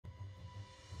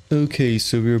Okay,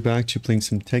 so we're back to playing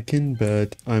some Tekken,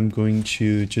 but I'm going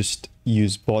to just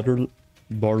use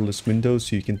borderless windows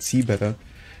so you can see better.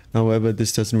 However,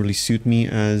 this doesn't really suit me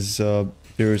as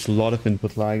there's a lot of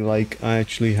input lag. Like, I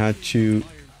actually had to...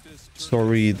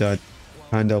 Sorry that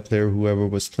Panda player, whoever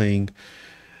was playing,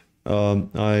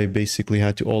 I basically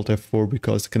had to Alt F4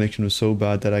 because the connection was so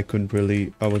bad that I wasn't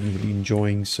really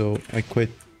enjoying, so I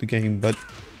quit the game. But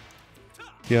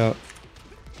yeah,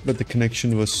 but the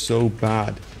connection was so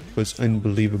bad. It was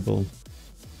unbelievable.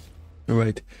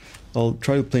 Alright, I'll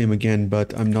try to play him again,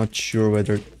 but I'm not sure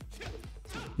whether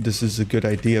this is a good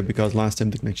idea because last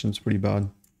time the connection was pretty bad.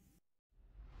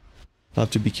 I'll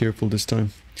have to be careful this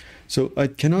time. So I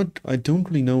don't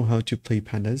really know how to play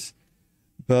pandas,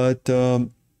 but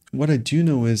what I do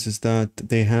know is that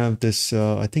they have this,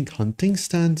 I think, hunting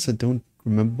stance. I don't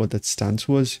remember what that stance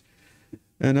was.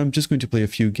 And I'm just going to play a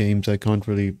few games. I can't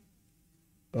really...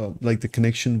 like, the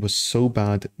connection was so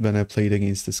bad when I played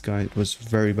against this guy. It was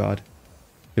very bad.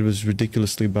 It was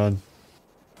ridiculously bad.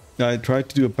 I tried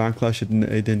to do a backlash, it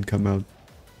didn't come out.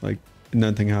 Like,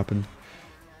 nothing happened.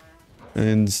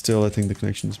 And still, I think the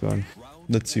connection is bad.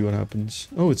 Let's see what happens.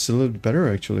 Oh, it's a little bit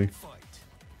better, actually.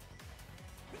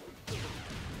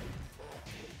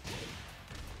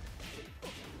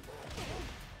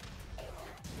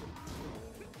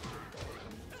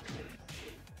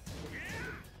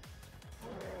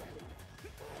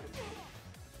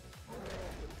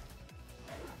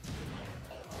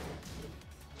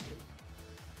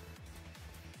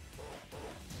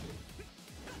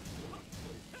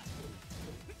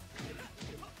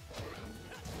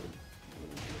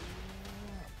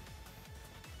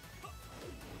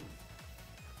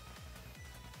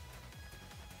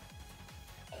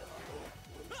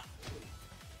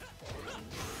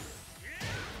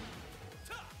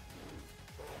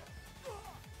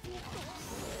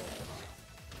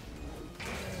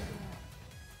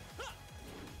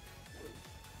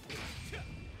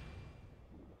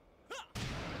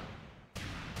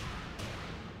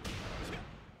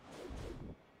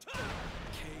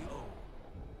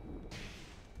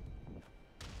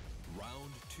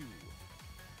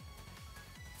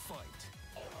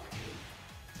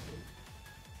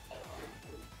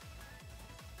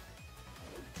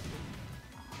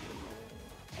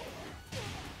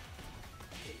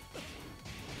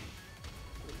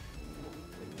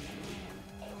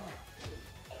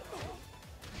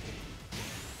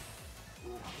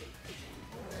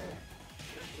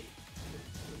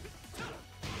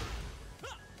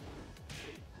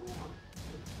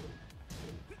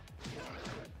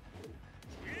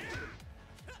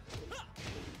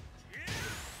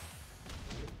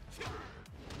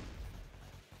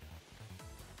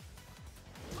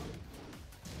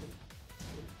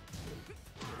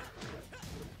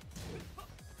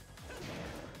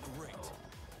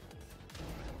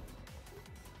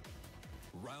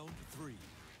 Round 3.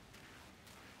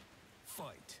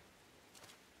 Fight.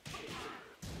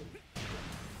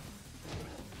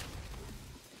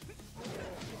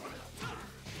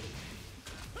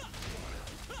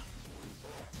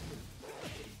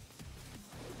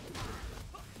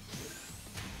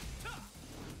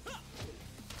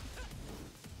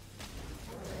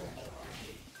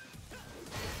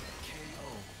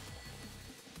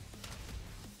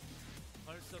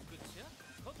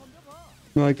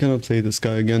 No, I cannot play this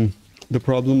guy again. The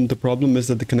problem is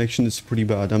that the connection is pretty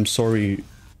bad. I'm sorry,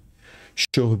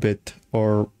 Shohbit,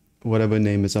 or whatever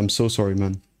name is. I'm so sorry,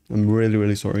 man. I'm really,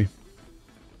 really sorry.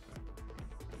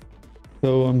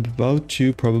 So I'm about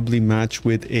to probably match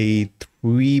with a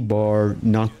 3-bar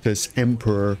Noctis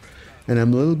Emperor. And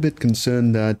I'm a little bit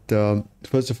concerned that,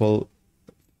 first of all,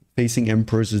 facing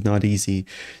Emperors is not easy.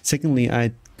 Secondly,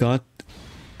 I got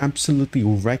absolutely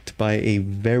wrecked by a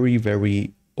very,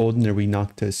 very ordinary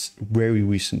Noctis very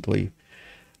recently.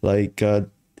 Like,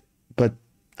 but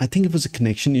I think it was a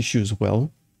connection issue as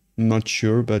well. I'm not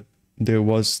sure, but there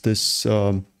was this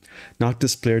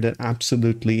Noctis player that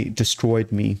absolutely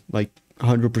destroyed me, like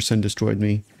 100% destroyed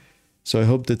me. So I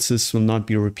hope that this will not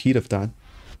be a repeat of that,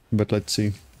 but let's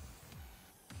see.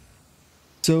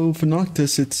 So for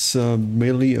Noctis, it's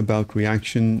mainly about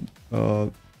reaction.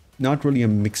 Not really a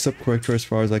mix-up character as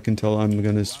far as I can tell. I'm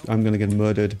gonna get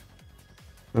murdered.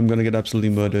 I'm gonna get absolutely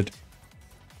murdered.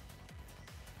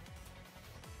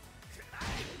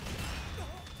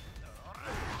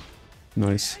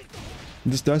 Nice.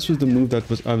 That was the move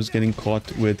that I was getting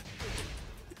caught with.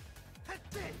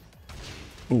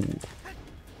 Ooh.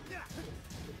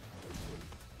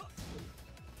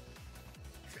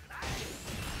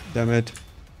 Damn it.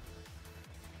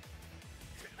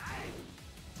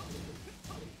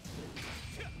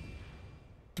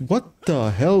 What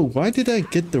the hell? Why did I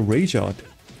get the rage out?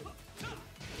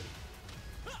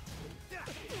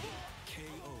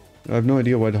 I have no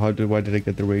idea why did I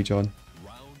get the rage on.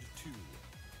 Round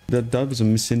 2. That was a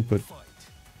misinput. Fight.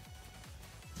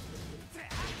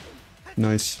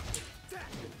 Nice.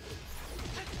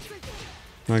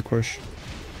 Night crush.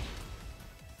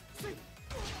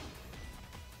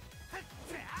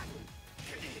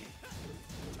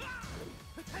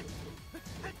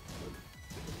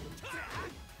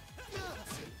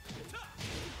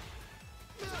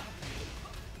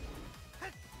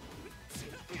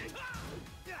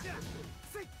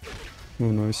 Oh,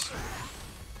 nice.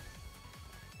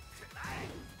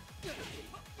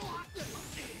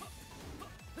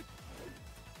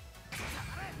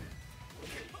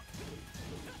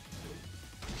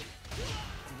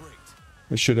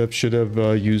 I should have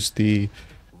used the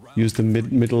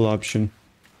middle option.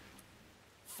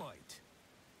 Fight.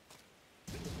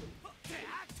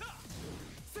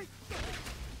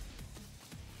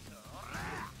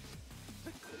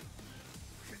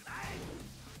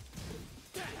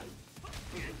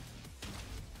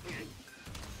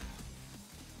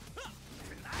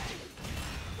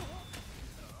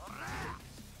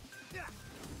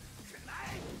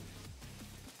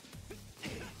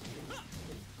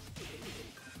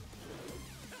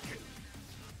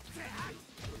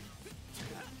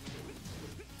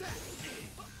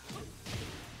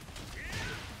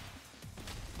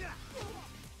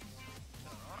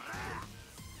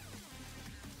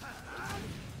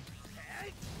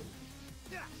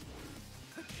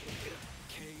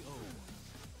 KO.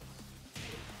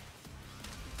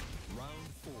 Round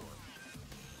 4.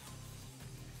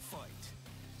 Fight.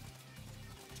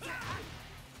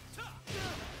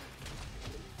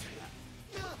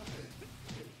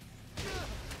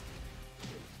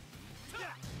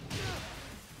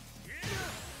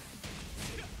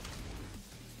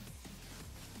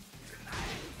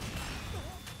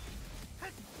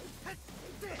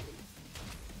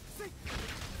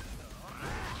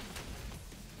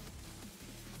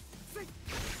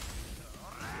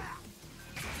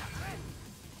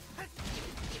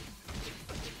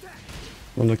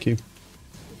 Unlucky. KO.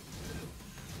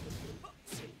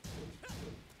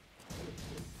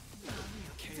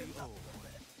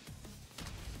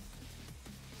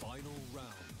 Final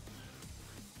round.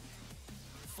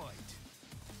 Fight.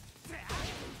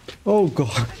 Oh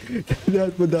god,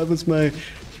 that was my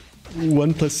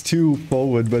 1+2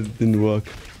 forward, but it didn't work.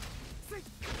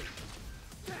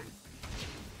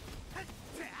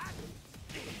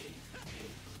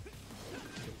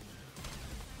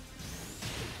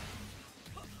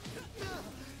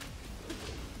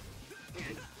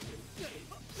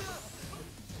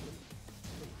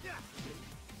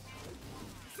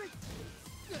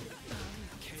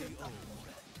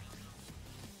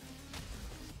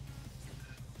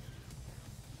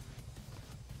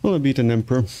 Well, I beat an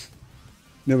Emperor.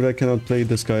 No, but I cannot play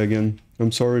this guy again.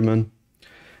 I'm sorry, man.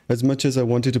 As much as I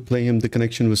wanted to play him, the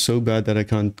connection was so bad that I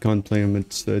can't play him.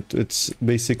 It's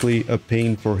basically a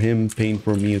pain for him, pain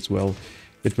for me as well.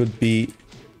 It would be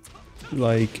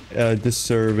like a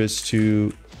disservice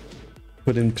to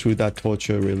put him through that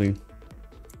torture, really.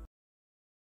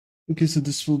 Okay, so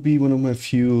this will be one of my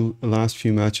last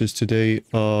few matches today.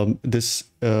 This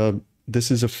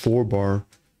is a 4-bar,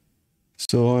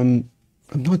 so I'm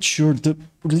not sure. The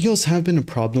Leos have been a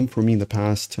problem for me in the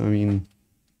past. I mean,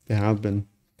 they have been.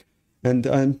 And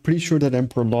I'm pretty sure that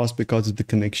Emperor lost because of the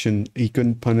connection. He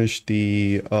couldn't punish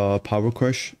the power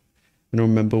crush. I don't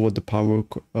remember what the power...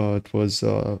 it was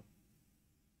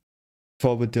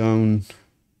forward down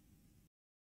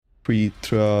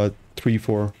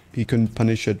 3-4. He couldn't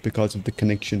punish it because of the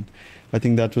connection. I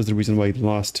think that was the reason why he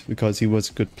lost, because he was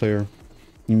a good player.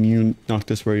 He knew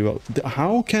Noctis very well.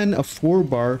 How can a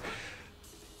 4-bar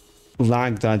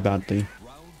lag that badly?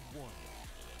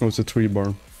 Oh, it's a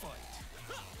 3-bar.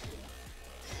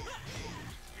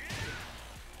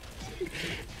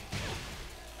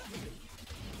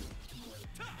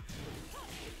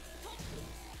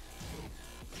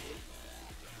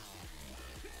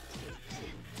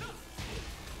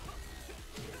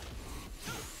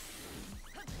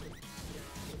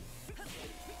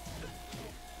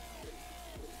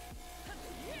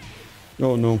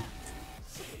 Oh no. KO.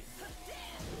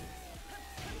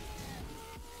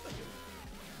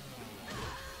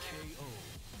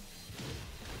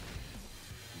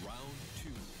 Round 2.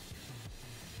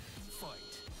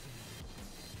 Fight.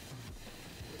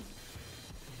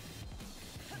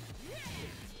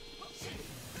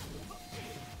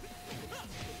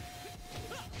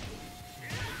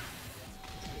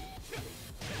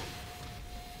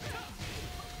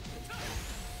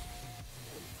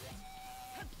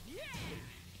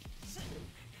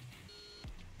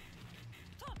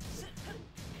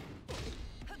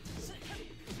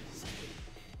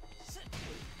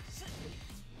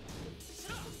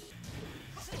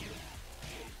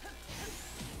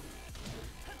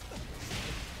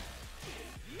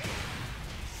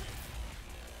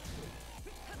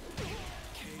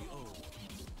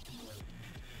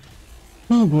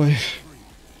 Oh boy.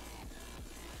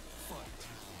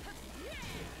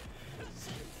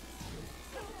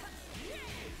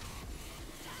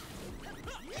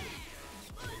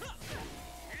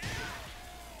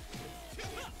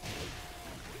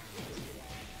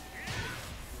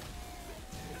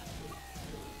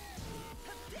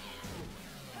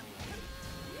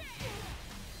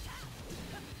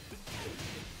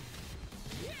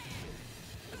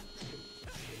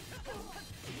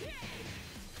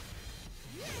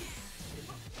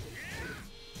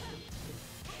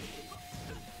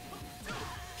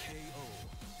 KO.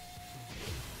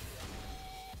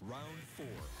 Round 4.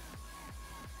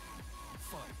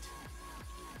 Fight.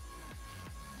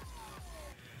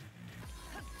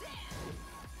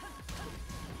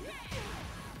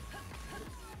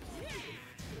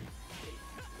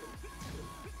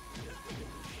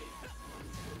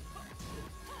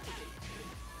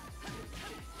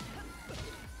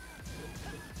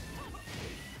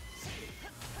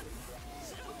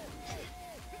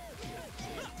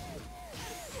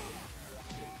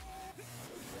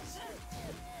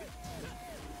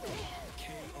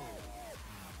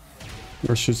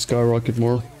 Or should skyrocket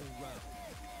more?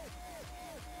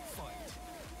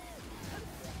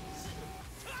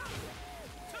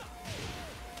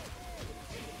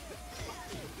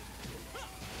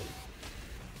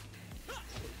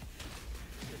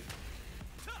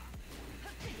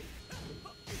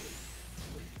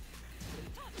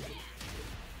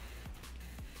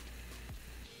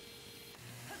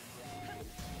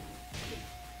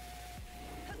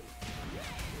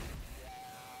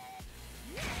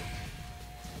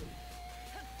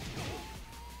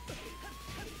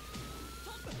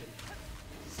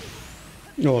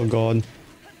 Oh god.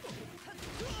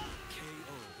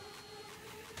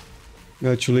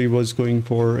 Actually was going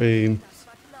for a...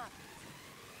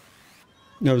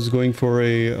 I was going for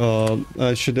a...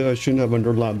 I shouldn't have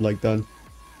underlapped like that.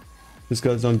 This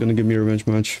guy's not gonna give me a revenge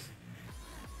match.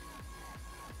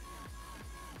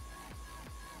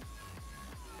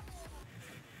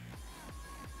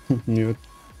 Knew it.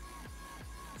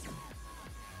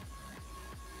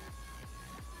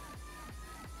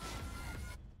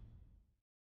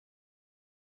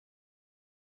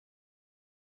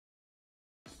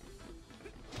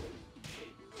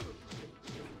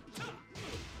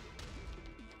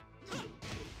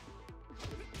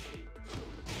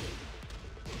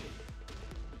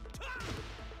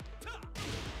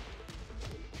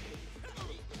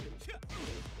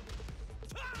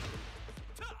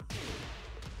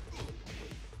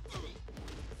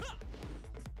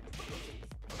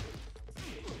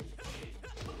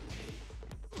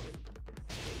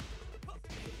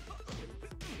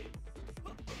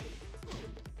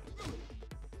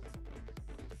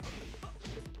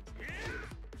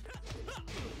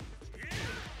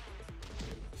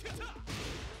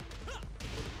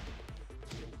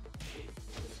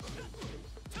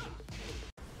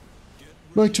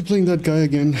 Back to playing that guy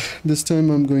again. This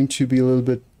time I'm going to be a little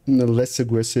bit less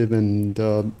aggressive, and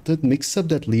that mix-up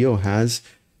that Leo has,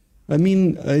 I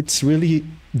mean, it's really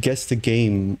guess the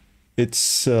game.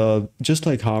 It's just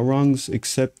like Hwoarang's,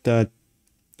 except that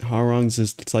Hwoarang's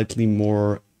is slightly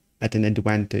more at an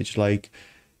advantage. Like,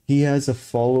 he has a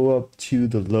follow-up to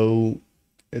the low.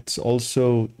 It's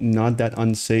also not that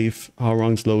unsafe.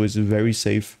 Hwoarang's low is very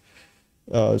safe.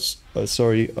 Leo's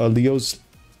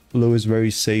low is very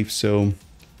safe, so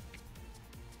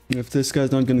if this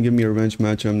guy's not going to give me a revenge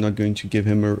match, I'm not going to give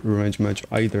him a revenge match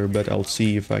either, but I'll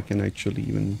see if I can actually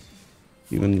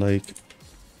even like...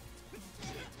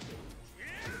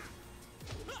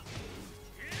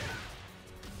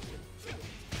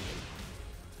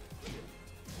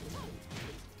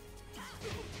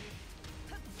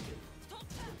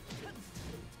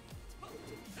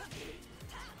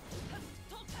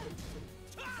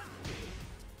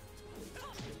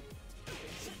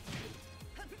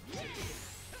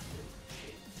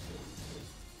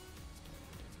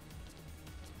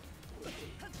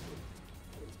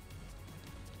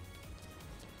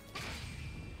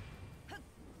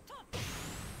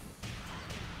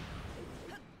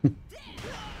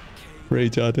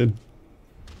 Rage at it.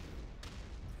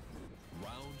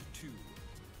 Round 2.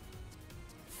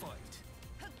 Fight.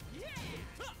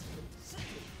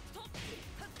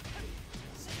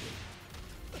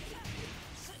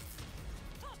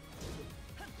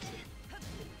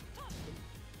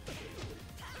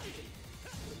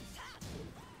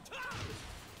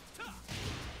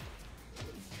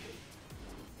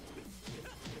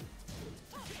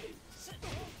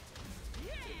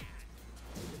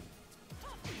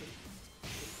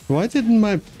 Why didn't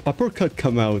my uppercut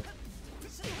come out?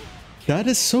 That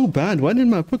is so bad. Why didn't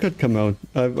my uppercut come out?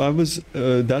 I was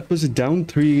that was a down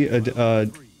three,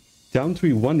 down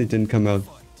 3-1. It didn't come out.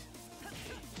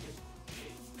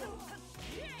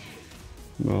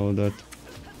 Oh, that.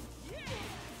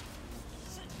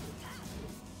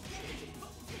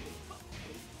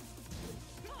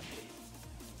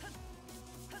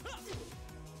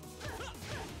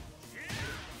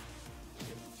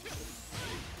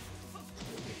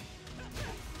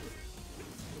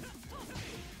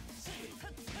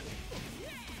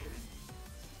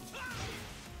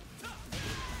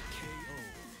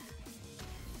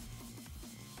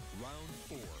 Round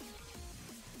 4.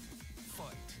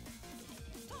 Fight.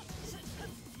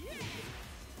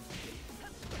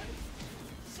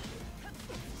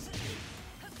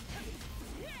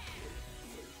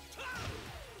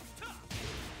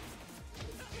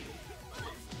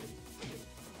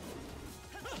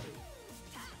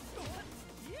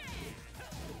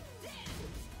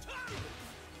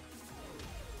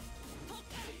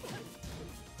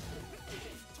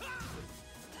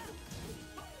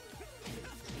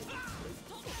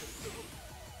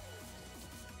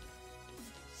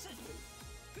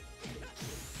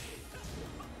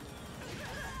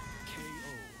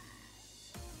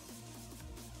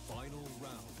 Final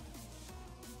round.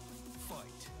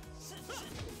 Fight.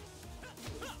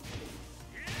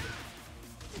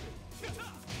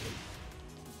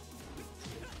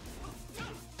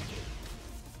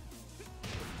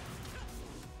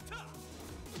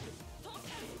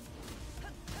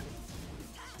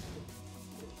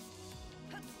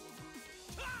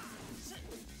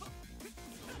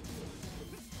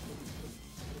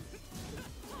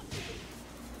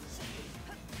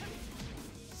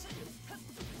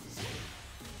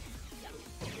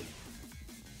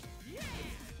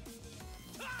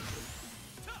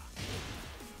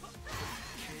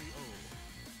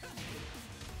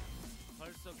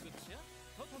 벌써 끝이야?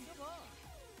 더 덤벼봐.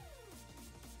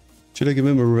 Should I give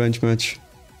him a revenge match?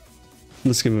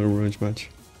 Let's give him a revenge match.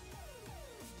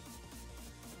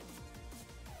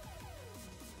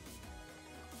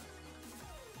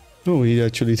 Oh, he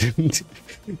actually didn't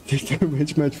take the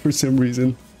revenge match for some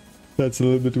reason. That's a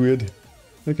little bit weird.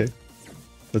 Okay,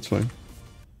 that's fine.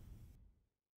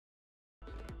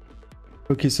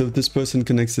 Okay, so if this person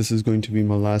connects, this is going to be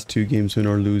my last 2 games, win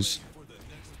or lose.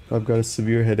 I've got a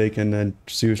severe headache and I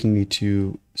seriously need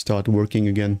to start working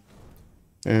again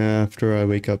after I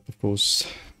wake up, of course.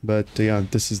 But yeah,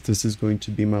 this is going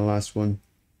to be my last one,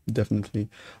 definitely.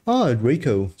 Ah,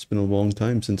 Reiko. It's been a long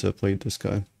time since I played this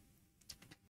guy.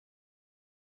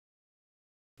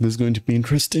 This is going to be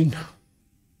interesting.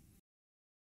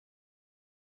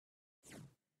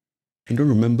 I don't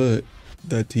remember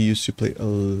that he used to play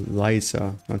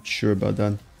Eliza. Not sure about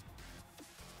that.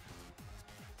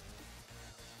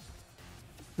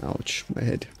 Ouch, my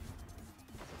head.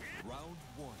 Round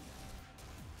 1.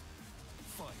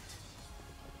 Fight.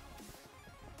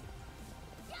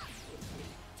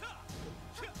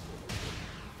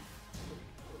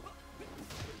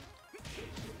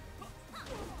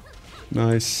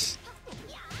 Nice.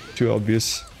 Too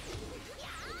obvious.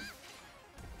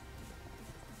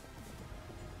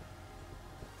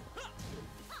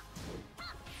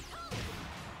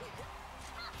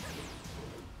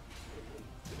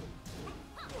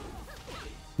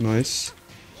 Nice.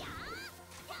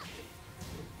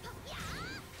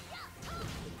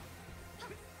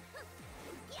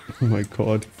 Oh my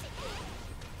god.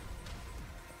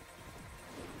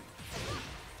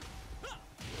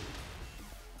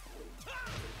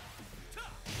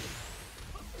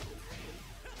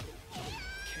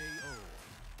 KO.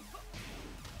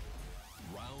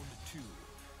 Round 2.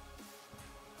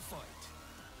 Fight.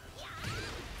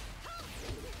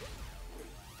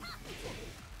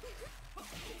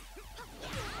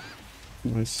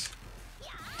 Nice.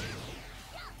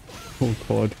 Oh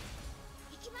god.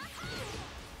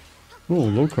 Oh,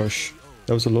 low crush.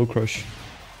 That was a low crush.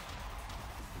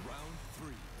 Round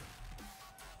 3.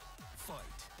 Fight.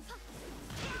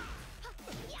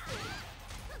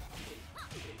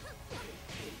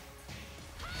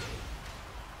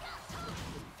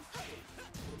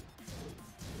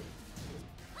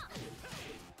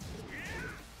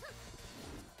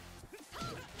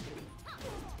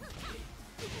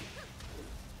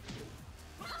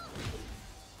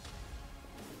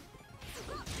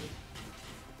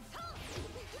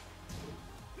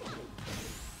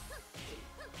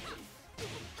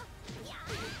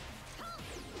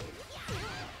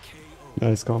 KO.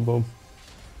 Nice combo.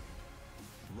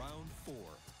 Round 4.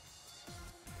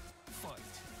 Fight.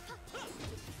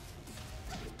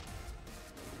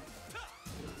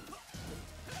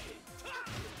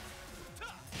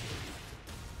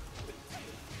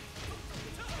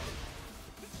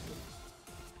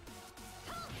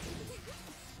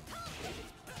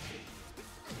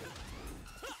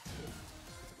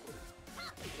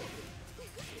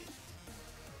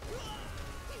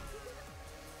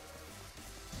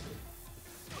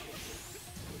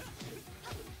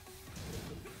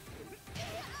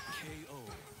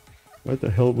 Why the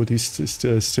hell would he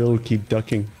still keep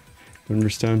ducking? Don't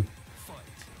understand.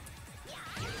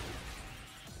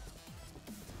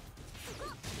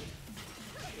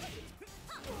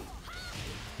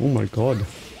 Oh my god.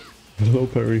 Hello,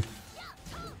 parry.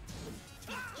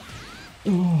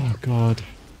 Oh god.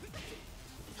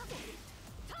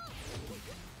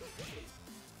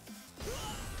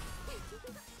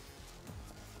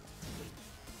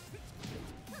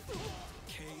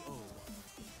 KO.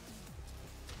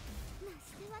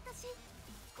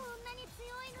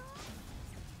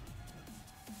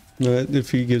 If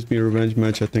he gives me a revenge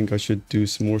match, I think I should do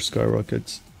some more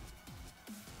skyrockets.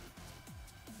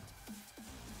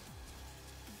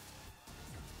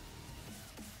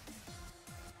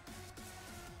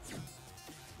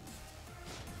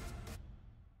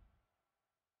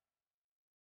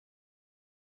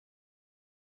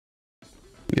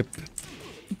 Yep.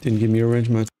 Didn't give me a revenge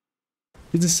match.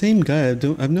 It's the same guy. I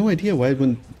have no idea why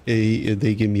wouldn't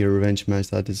they give me a revenge match.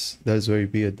 That is very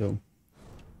weird though.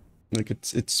 Like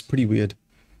it's pretty weird.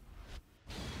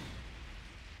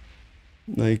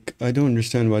 Like I don't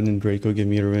understand why didn't Draco give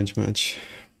me a revenge match.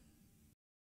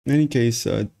 In any case,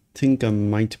 I think I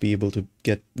might be able to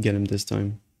get him this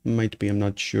time. Might be, I'm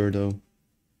not sure though.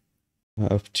 I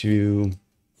have to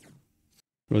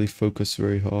really focus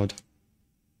very hard.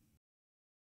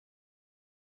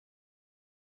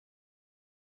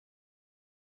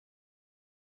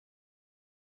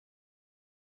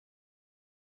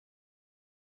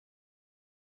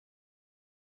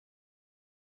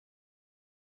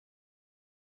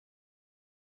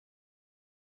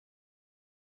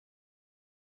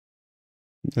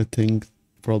 I think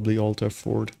probably Alt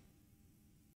F4.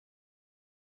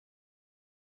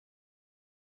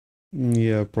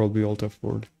 Yeah, probably Alt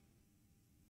F4.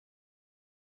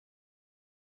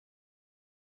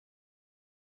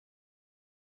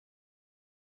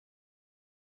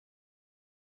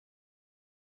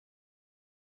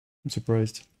 I'm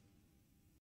surprised.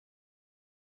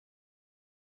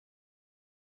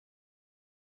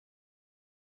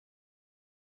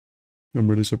 I'm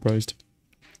really surprised.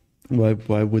 Why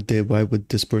would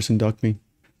this person duck me?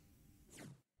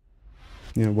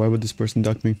 Yeah, why would this person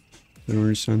duck me? I don't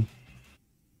understand.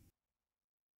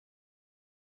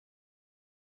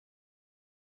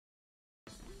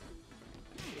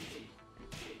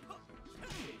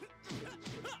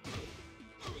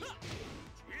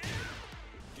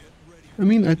 I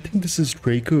mean, I think this is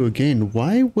Draco again.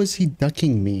 Why was he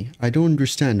ducking me? I don't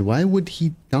understand. Why would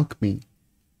he duck me?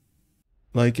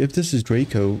 Like, if this is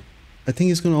Draco, I think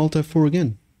he's gonna Alt F4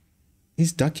 again.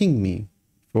 He's ducking me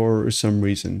for some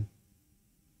reason.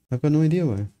 I've got no idea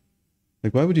why.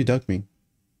 Like, why would he duck me?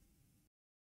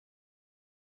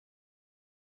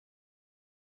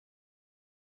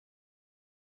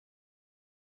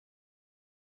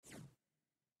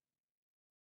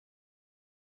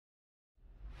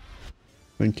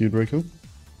 Thank you, Draco.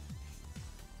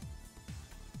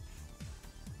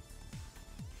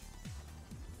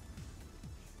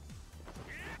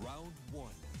 Round one.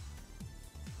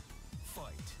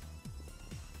 Fight.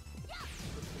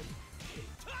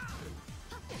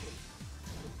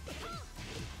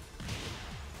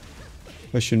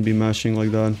 I shouldn't be mashing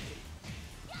like that.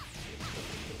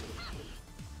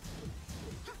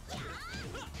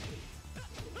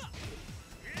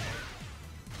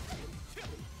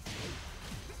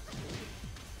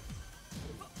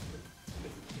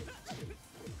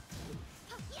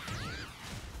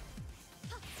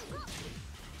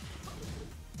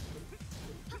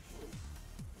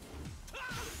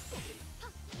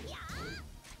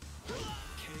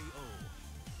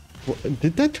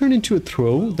 Did that turn into a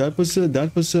throw? That was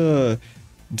a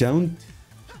down.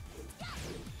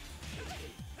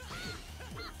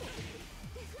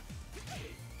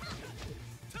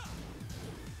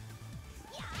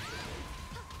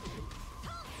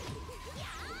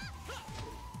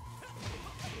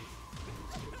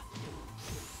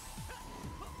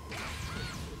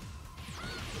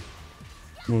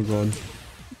 Oh god.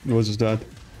 What was that?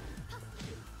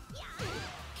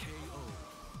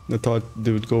 I thought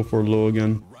they would go for low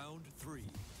again. Round three.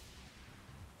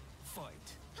 Fight.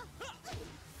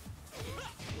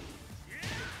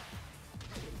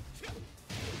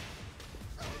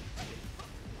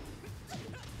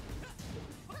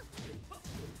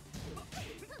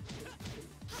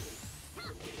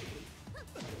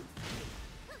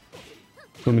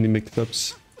 So many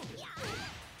mix-ups.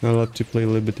 I'll have to play a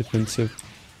little bit defensive.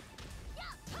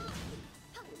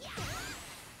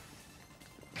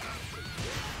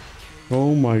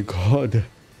 Oh my god.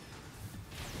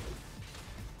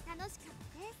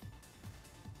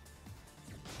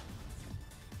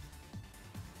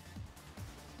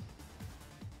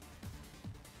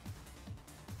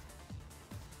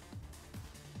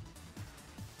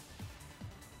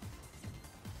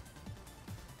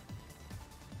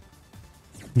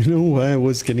 You know why I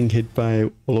was getting hit by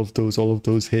all of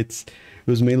those hits? It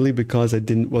was mainly because I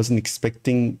wasn't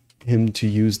expecting him to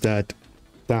use that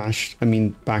dash, I mean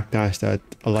back dash that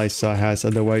Elisa has.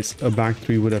 Otherwise a back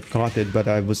three would have caught it, but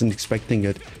I wasn't expecting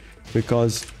it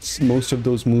because most of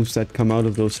those moves that come out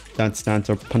of that stance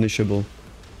are punishable.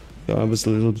 So I was a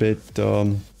little bit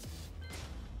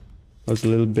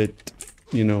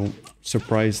you know,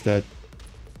 surprised that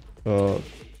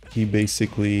he was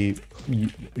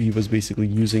basically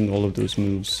using all of those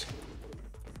moves.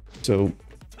 So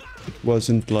it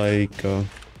wasn't like I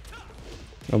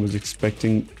was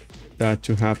expecting that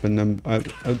to happen.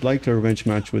 I'd like a revenge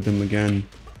match with him again,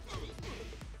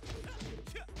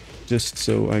 just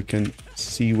so I can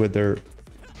see whether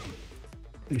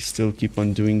they still keep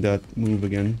on doing that move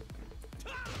again.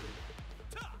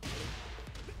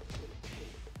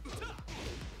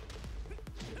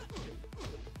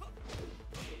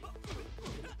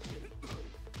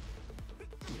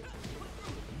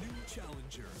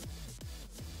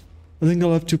 I think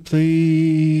I'll have to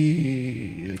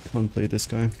play... I can't play this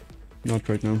guy. Not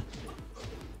right now.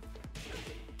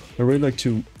 I really like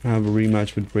to have a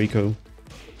rematch with Draco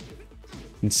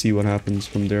and see what happens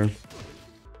from there.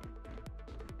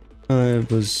 I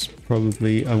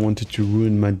wanted to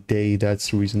ruin my day. That's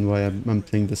the reason why I'm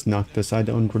playing this Noctis. I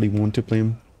don't really want to play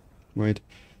him, right?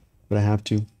 But I have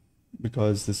to,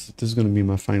 because this is going to be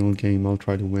my final game. I'll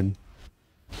try to win.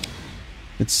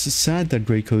 It's sad that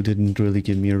Draco didn't really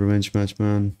give me a revenge match,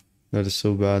 man. That is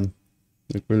so bad.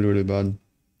 Like, really, really bad.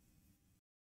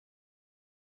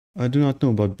 I do not know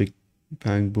about Big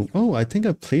Bang Boom. Oh, I think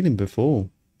I played him before.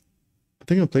 Yeah,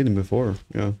 I played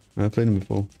him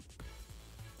before.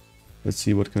 Let's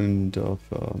see what kind of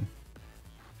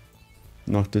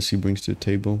Noctis he brings to the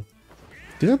table.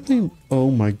 Did I play? Oh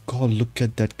my god, look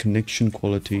at that connection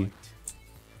quality.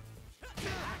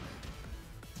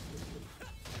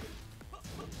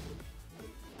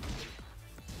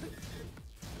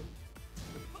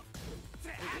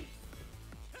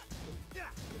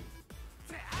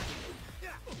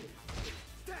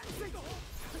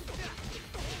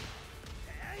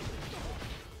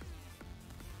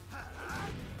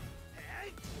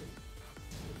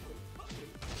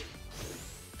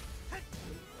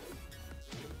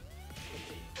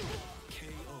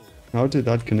 How did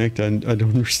that connect? I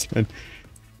don't understand.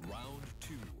 Round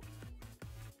 2.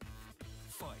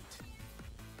 Fight.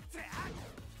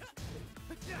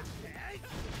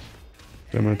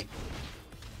 Damn it.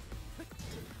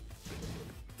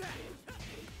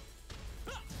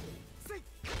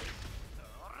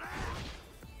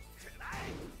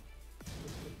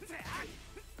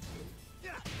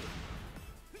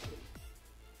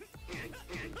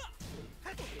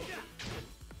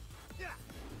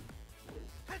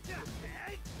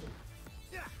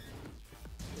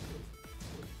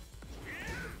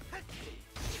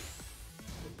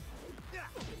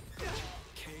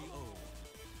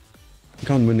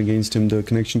 I can't win against him, the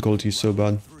connection quality is so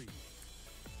bad. 3.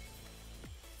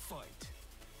 Fight.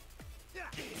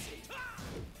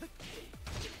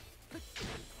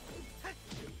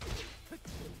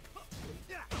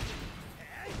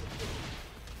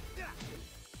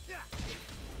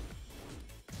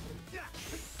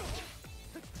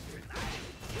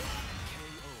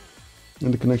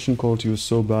 And the connection quality was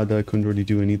so bad that I couldn't really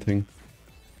do anything.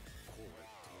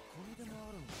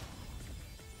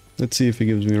 Let's see if he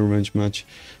gives me a revenge match.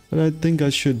 But I think I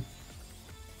should...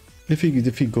 If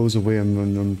he goes away,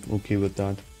 I'm okay with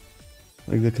that.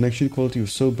 Like, the connection quality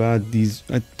was so bad.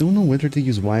 I don't know whether to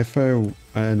use Wi-Fi or...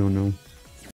 I don't know.